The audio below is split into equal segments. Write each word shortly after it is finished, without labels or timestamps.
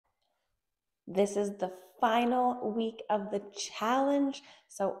This is the final week of the challenge.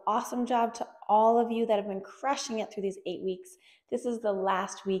 So awesome job to all of you that have been crushing it through these 8 weeks. This is the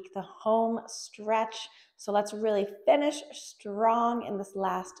last week, the home stretch. So let's really finish strong in this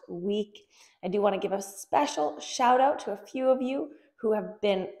last week. I do want to give a special shout out to a few of you who have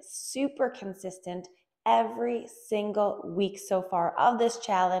been super consistent every single week so far of this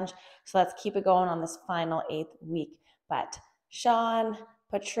challenge. So let's keep it going on this final 8th week. But Sean,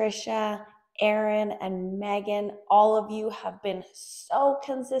 Patricia, Aaron, and Megan, all of you have been so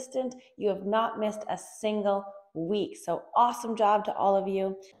consistent. You have not missed a single week. So awesome job to all of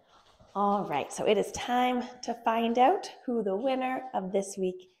you. All right, so it is time to find out who the winner of this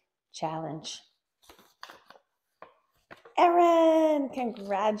week challenge. Aaron,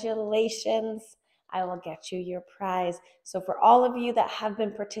 congratulations. I will get you your prize. So for all of you that have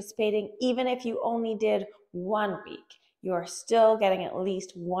been participating, even if you only did 1 week, you are still getting at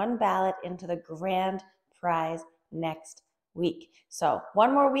least one ballot into the grand prize next week. So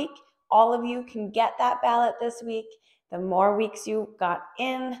 1 more week, all of you can get that ballot this week. The more weeks you got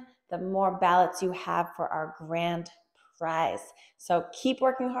in, the more ballots you have for our grand prize. So keep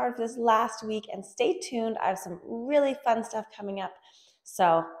working hard for this last week and stay tuned. I have some really fun stuff coming up.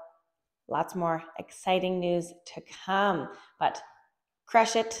 So lots more exciting news to come. But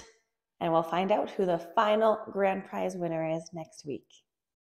crush it, and we'll find out who the final grand prize winner is next week.